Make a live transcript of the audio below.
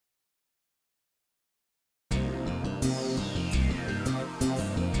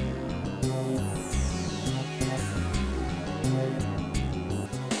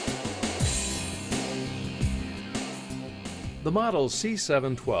The models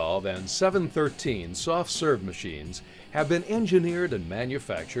C712 and C713 soft serve machines have been engineered and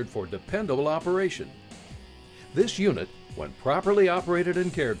manufactured for dependable operation. This unit, when properly operated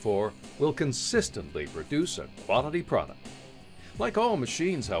and cared for, will consistently produce a quality product. Like all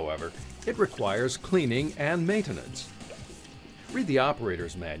machines, however, it requires cleaning and maintenance. Read the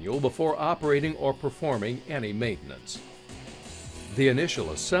operator's manual before operating or performing any maintenance. The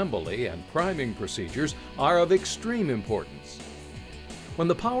initial assembly and priming procedures are of extreme importance. When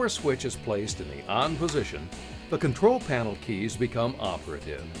the power switch is placed in the on position, the control panel keys become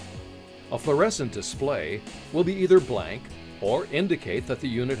operative. A fluorescent display will be either blank or indicate that the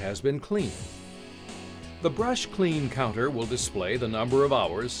unit has been cleaned. The brush clean counter will display the number of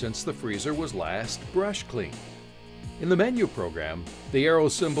hours since the freezer was last brush cleaned. In the menu program, the arrow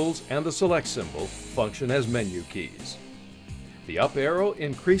symbols and the select symbol function as menu keys. The up arrow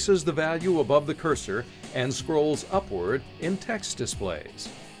increases the value above the cursor and scrolls upward in text displays.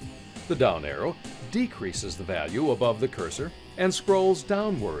 The down arrow decreases the value above the cursor and scrolls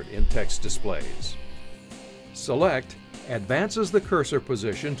downward in text displays. Select advances the cursor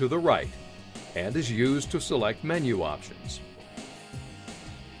position to the right and is used to select menu options.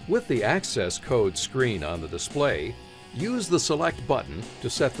 With the access code screen on the display, use the Select button to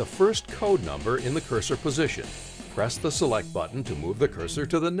set the first code number in the cursor position. Press the Select button to move the cursor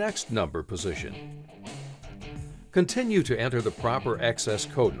to the next number position. Continue to enter the proper access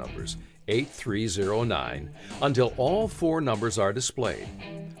code numbers, 8309, until all 4 numbers are displayed.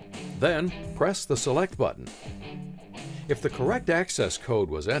 Then press the Select button. If the correct access code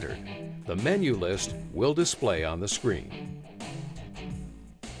was entered, the menu list will display on the screen.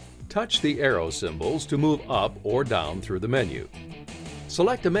 Touch the arrow symbols to move up or down through the menu.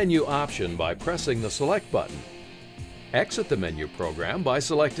 Select a menu option by pressing the Select button. Exit the menu program by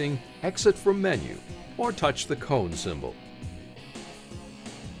selecting Exit from Menu or touch the cone symbol.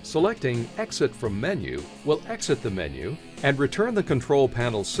 Selecting Exit from Menu will exit the menu and return the control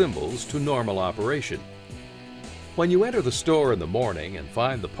panel symbols to normal operation. When you enter the store in the morning and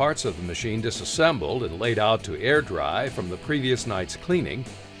find the parts of the machine disassembled and laid out to air dry from the previous night's cleaning,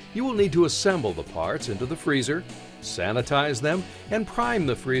 you will need to assemble the parts into the freezer, sanitize them, and prime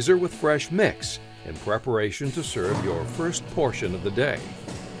the freezer with fresh mix in preparation to serve your first portion of the day.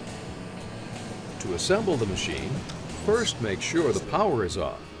 To assemble the machine, first make sure the power is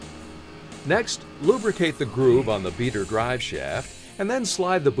off. Next, lubricate the groove on the beater drive shaft and then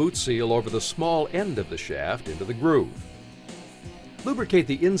slide the boot seal over the small end of the shaft into the groove. Lubricate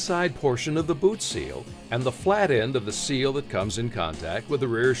the inside portion of the boot seal and the flat end of the seal that comes in contact with the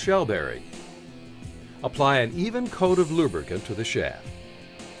rear shell bearing. Apply an even coat of lubricant to the shaft.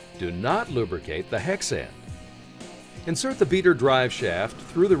 Do not lubricate the hex end. Insert the beater drive shaft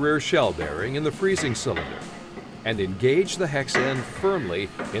through the rear shell bearing in the freezing cylinder and engage the hex end firmly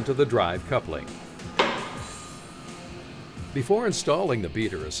into the drive coupling. Before installing the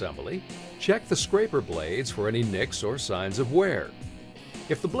beater assembly, check the scraper blades for any nicks or signs of wear.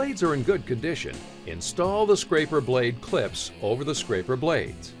 If the blades are in good condition, install the scraper blade clips over the scraper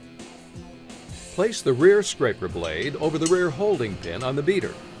blades. Place the rear scraper blade over the rear holding pin on the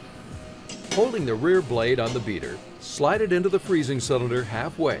beater. Holding the rear blade on the beater, slide it into the freezing cylinder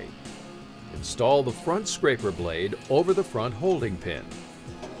halfway. Install the front scraper blade over the front holding pin.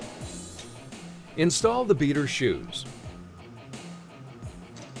 Install the beater shoes.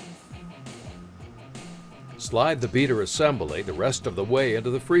 Slide the beater assembly the rest of the way into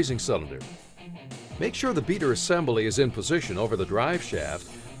the freezing cylinder. Make sure the beater assembly is in position over the drive shaft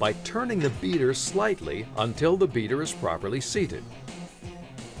by turning the beater slightly until the beater is properly seated.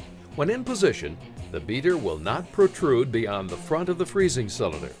 When in position, the beater will not protrude beyond the front of the freezing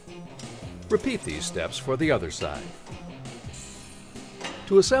cylinder. Repeat these steps for the other side.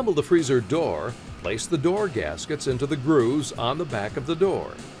 To assemble the freezer door, place the door gaskets into the grooves on the back of the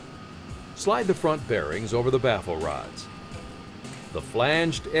door. Slide the front bearings over the baffle rods. The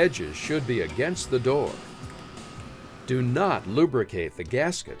flanged edges should be against the door. Do not lubricate the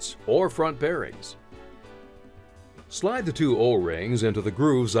gaskets or front bearings. Slide the 2 O-rings into the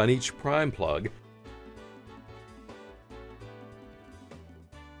grooves on each prime plug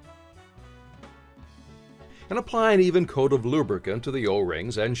and apply an even coat of lubricant to the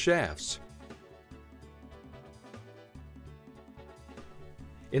O-rings and shafts.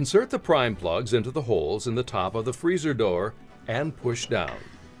 Insert the prime plugs into the holes in the top of the freezer door and push down.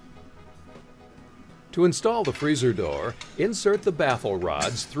 To install the freezer door, insert the baffle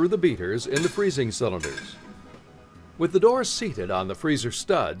rods through the beaters in the freezing cylinders. With the door seated on the freezer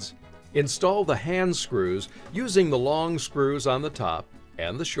studs, install the hand screws using the long screws on the top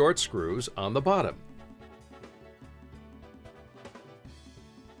and the short screws on the bottom.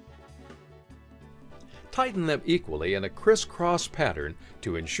 Tighten them equally in a crisscross pattern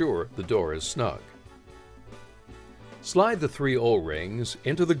to ensure the door is snug. Slide the 3 O-rings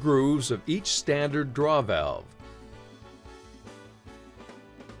into the grooves of each standard draw valve.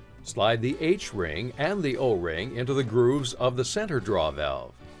 Slide the H-ring and the O-ring into the grooves of the center draw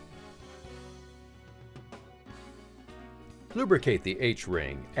valve. Lubricate the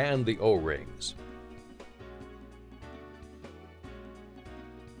H-ring and the O-rings.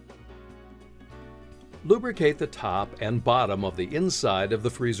 Lubricate the top and bottom of the inside of the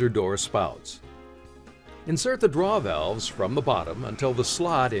freezer door spouts. Insert the draw valves from the bottom until the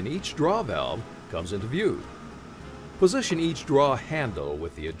slot in each draw valve comes into view. Position each draw handle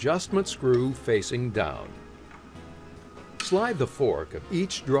with the adjustment screw facing down. Slide the fork of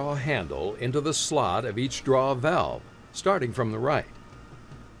each draw handle into the slot of each draw valve, starting from the right.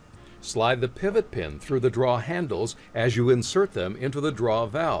 Slide the pivot pin through the draw handles as you insert them into the draw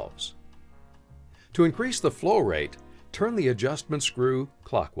valves. To increase the flow rate, turn the adjustment screw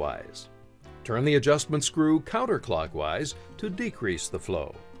clockwise. Turn the adjustment screw counterclockwise to decrease the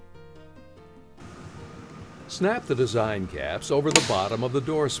flow. Snap the design caps over the bottom of the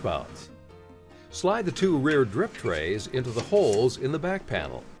door spouts. Slide the 2 rear drip trays into the holes in the back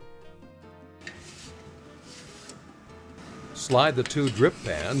panel. Slide the 2 drip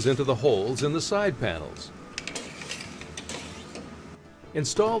pans into the holes in the side panels.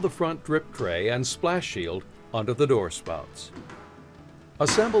 Install the front drip tray and splash shield under the door spouts.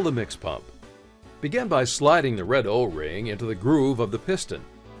 Assemble the mix pump. Begin by sliding the red O-ring into the groove of the piston.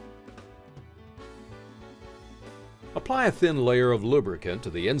 Apply a thin layer of lubricant to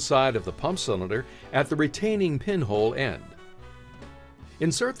the inside of the pump cylinder at the retaining pinhole end.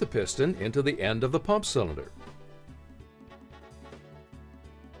 Insert the piston into the end of the pump cylinder.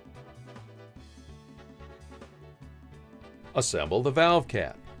 Assemble the valve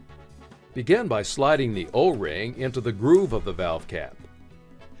cap. Begin by sliding the O-ring into the groove of the valve cap.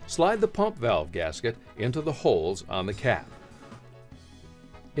 Slide the pump valve gasket into the holes on the cap.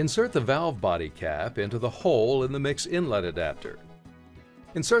 Insert the valve body cap into the hole in the mix inlet adapter.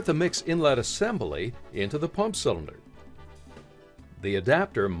 Insert the mix inlet assembly into the pump cylinder. The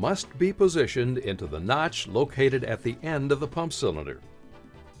adapter must be positioned into the notch located at the end of the pump cylinder.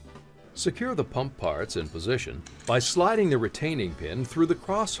 Secure the pump parts in position by sliding the retaining pin through the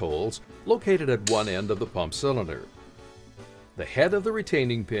cross holes located at one end of the pump cylinder. The head of the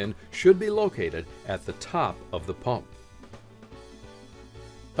retaining pin should be located at the top of the pump.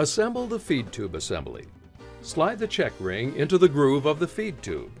 Assemble the feed tube assembly. Slide the check ring into the groove of the feed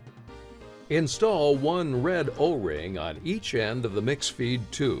tube. Install 1 red O-ring on each end of the mix feed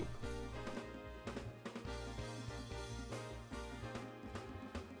tube.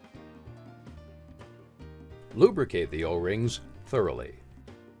 Lubricate the O-rings thoroughly.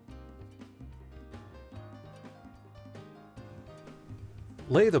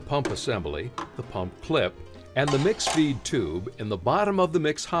 Lay the pump assembly, the pump clip, and the mix feed tube in the bottom of the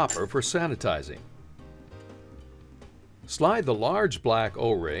mix hopper for sanitizing. Slide the large black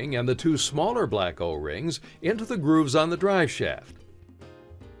O-ring and the 2 smaller black O-rings into the grooves on the drive shaft.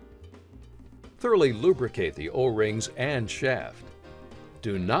 Thoroughly lubricate the O-rings and shaft.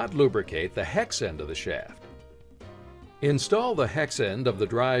 Do not lubricate the hex end of the shaft. Install the hex end of the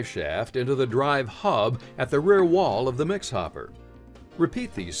drive shaft into the drive hub at the rear wall of the mix hopper.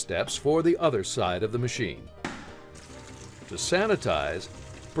 Repeat these steps for the other side of the machine. To sanitize,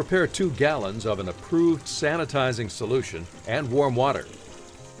 prepare 2 gallons of an approved sanitizing solution and warm water.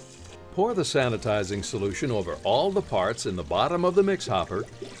 Pour the sanitizing solution over all the parts in the bottom of the mix hopper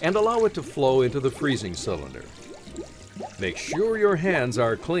and allow it to flow into the freezing cylinder. Make sure your hands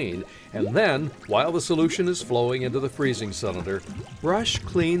are clean, and then, while the solution is flowing into the freezing cylinder, brush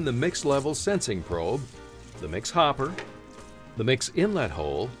clean the mix level sensing probe, the mix hopper, the mix inlet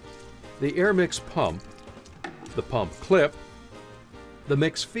hole, the air mix pump, the pump clip, the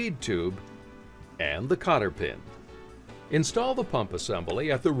mix feed tube, and the cotter pin. Install the pump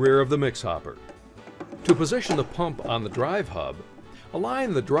assembly at the rear of the mix hopper. To position the pump on the drive hub,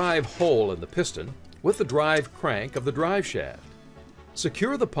 align the drive hole in the piston with the drive crank of the drive shaft.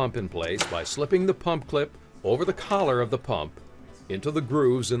 Secure the pump in place by slipping the pump clip over the collar of the pump into the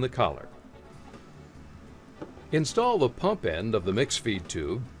grooves in the collar. Install the pump end of the mix feed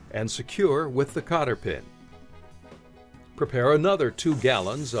tube and secure with the cotter pin. Prepare another 2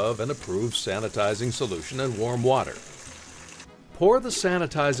 gallons of an approved sanitizing solution and warm water. Pour the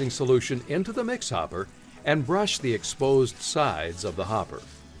sanitizing solution into the mix hopper and brush the exposed sides of the hopper.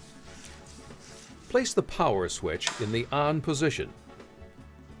 Place the power switch in the on position.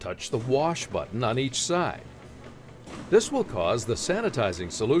 Touch the wash button on each side. This will cause the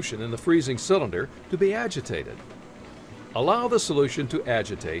sanitizing solution in the freezing cylinder to be agitated. Allow the solution to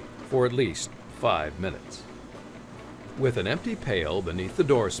agitate for at least 5 minutes. With an empty pail beneath the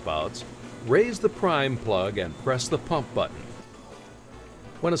door spouts, raise the prime plug and press the pump button.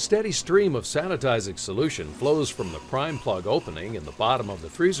 When a steady stream of sanitizing solution flows from the prime plug opening in the bottom of the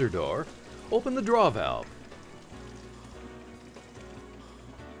freezer door, open the draw valve.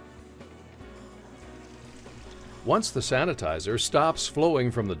 Once the sanitizer stops flowing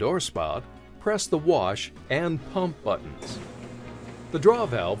from the door spout, press the wash and pump buttons. The draw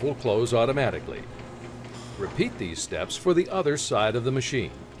valve will close automatically. Repeat these steps for the other side of the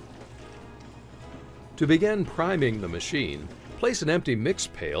machine. To begin priming the machine, place an empty mix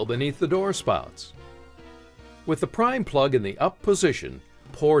pail beneath the door spouts. With the prime plug in the up position,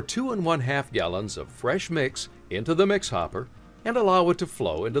 pour 2 1/2 gallons of fresh mix into the mix hopper and allow it to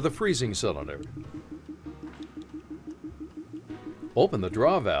flow into the freezing cylinder. Open the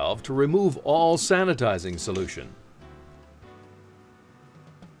draw valve to remove all sanitizing solution.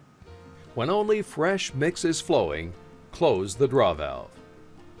 When only fresh mix is flowing, close the draw valve.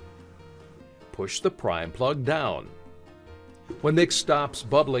 Push the prime plug down. When mix stops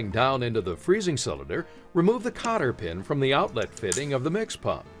bubbling down into the freezing cylinder, remove the cotter pin from the outlet fitting of the mix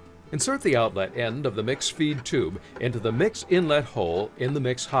pump. Insert the outlet end of the mix feed tube into the mix inlet hole in the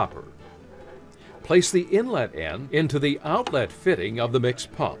mix hopper. Place the inlet end into the outlet fitting of the mix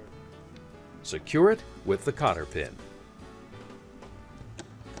pump. Secure it with the cotter pin.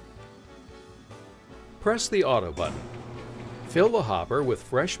 Press the auto button. Fill the hopper with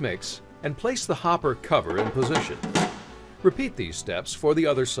fresh mix and place the hopper cover in position. Repeat these steps for the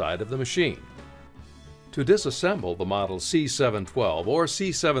other side of the machine. To disassemble the model C712 or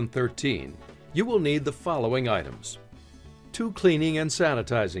C713, you will need the following items: 2 cleaning and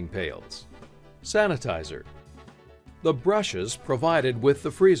sanitizing pails, sanitizer, the brushes provided with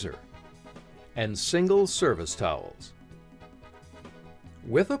the freezer, and single service towels.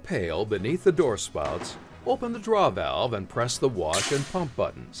 With a pail beneath the door spouts, open the draw valve and press the wash and pump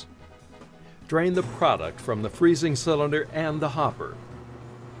buttons. Drain the product from the freezing cylinder and the hopper.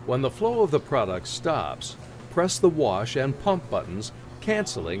 When the flow of the product stops, press the wash and pump buttons,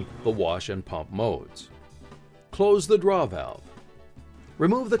 canceling the wash and pump modes. Close the draw valve.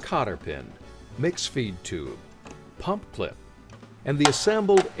 Remove the cotter pin, mix feed tube, pump clip, and the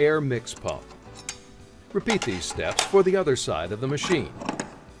assembled air mix pump. Repeat these steps for the other side of the machine.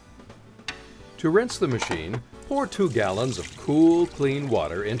 To rinse the machine, pour 2 gallons of cool, clean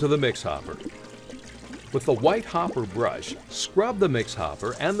water into the mix hopper. With the white hopper brush, scrub the mix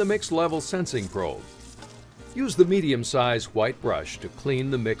hopper and the mix level sensing probe. Use the medium-sized white brush to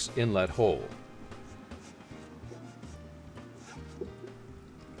clean the mix inlet hole.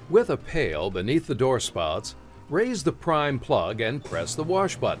 With a pail beneath the door spouts, raise the prime plug and press the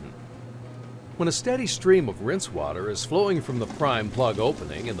wash button. When a steady stream of rinse water is flowing from the prime plug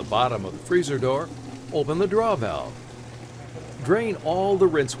opening in the bottom of the freezer door, open the draw valve. Drain all the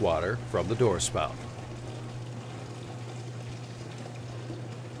rinse water from the door spout.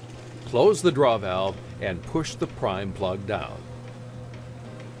 Close the draw valve and push the prime plug down.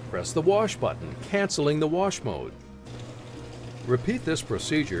 Press the wash button, canceling the wash mode. Repeat this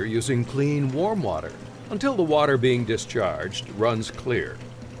procedure using clean, warm water until the water being discharged runs clear.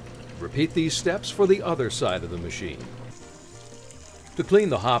 Repeat these steps for the other side of the machine. To clean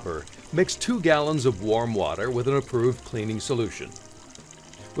the hopper, mix 2 gallons of warm water with an approved cleaning solution.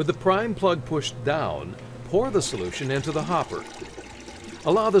 With the prime plug pushed down, pour the solution into the hopper.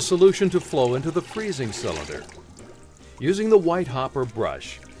 Allow the solution to flow into the freezing cylinder. Using the white hopper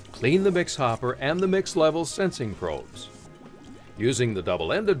brush, clean the mix hopper and the mix level sensing probes. Using the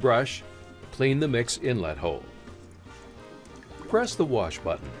double-ended brush, clean the mix inlet hole. Press the wash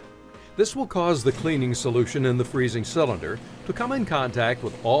button. This will cause the cleaning solution in the freezing cylinder to come in contact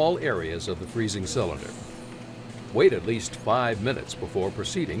with all areas of the freezing cylinder. Wait at least 5 minutes before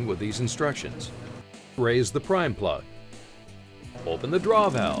proceeding with these instructions. Raise the prime plug. Open the draw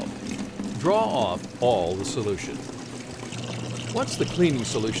valve. Draw off all the solution. Once the cleaning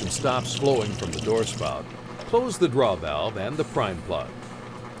solution stops flowing from the door spout, close the draw valve and the prime plug.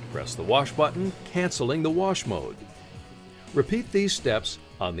 Press the wash button, canceling the wash mode. Repeat these steps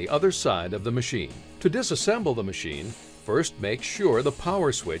on the other side of the machine. To disassemble the machine, first make sure the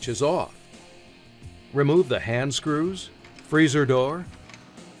power switch is off. Remove the hand screws, freezer door,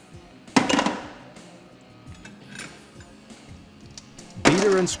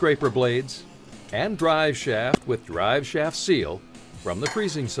 beater and scraper blades, and drive shaft with drive shaft seal from the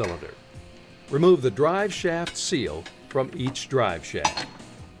freezing cylinder. Remove the drive shaft seal from each drive shaft.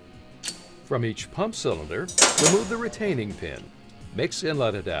 From each pump cylinder, remove the retaining pin, mix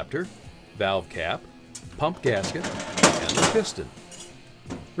inlet adapter, valve cap, pump gasket, and the piston.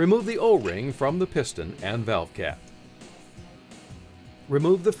 Remove the O-ring from the piston and valve cap.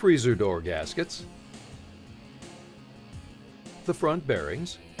 Remove the freezer door gaskets, the front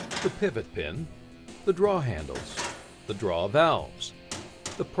bearings, the pivot pin, the draw handles, the draw valves,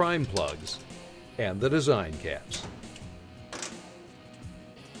 the prime plugs, and the design caps.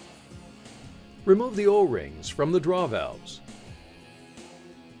 Remove the O-rings from the draw valves.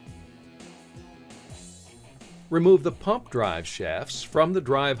 Remove the pump drive shafts from the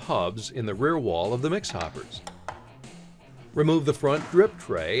drive hubs in the rear wall of the mix hoppers. Remove the front drip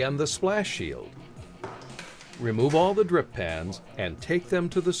tray and the splash shield. Remove all the drip pans and take them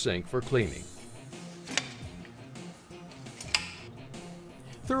to the sink for cleaning.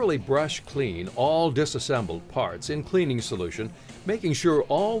 Thoroughly brush clean all disassembled parts in cleaning solution, making sure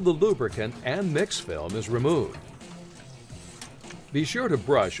all the lubricant and mix film is removed. Be sure to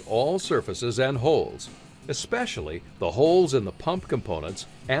brush all surfaces and holes, especially the holes in the pump components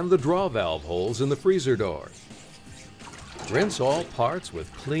and the draw valve holes in the freezer door. Rinse all parts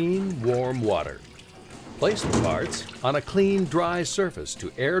with clean, warm water. Place the parts on a clean, dry surface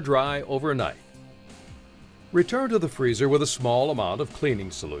to air dry overnight. Return to the freezer with a small amount of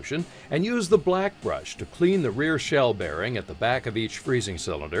cleaning solution and use the black brush to clean the rear shell bearing at the back of each freezing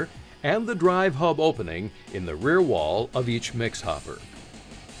cylinder and the drive hub opening in the rear wall of each mix hopper.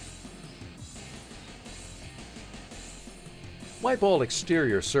 Wipe all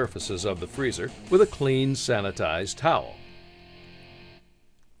exterior surfaces of the freezer with a clean, sanitized towel.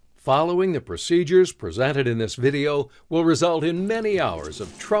 Following the procedures presented in this video will result in many hours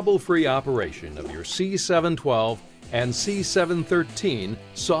of trouble-free operation of your C712 and C713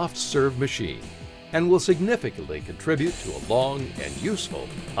 soft serve machine and will significantly contribute to a long and useful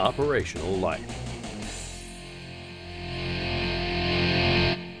operational life.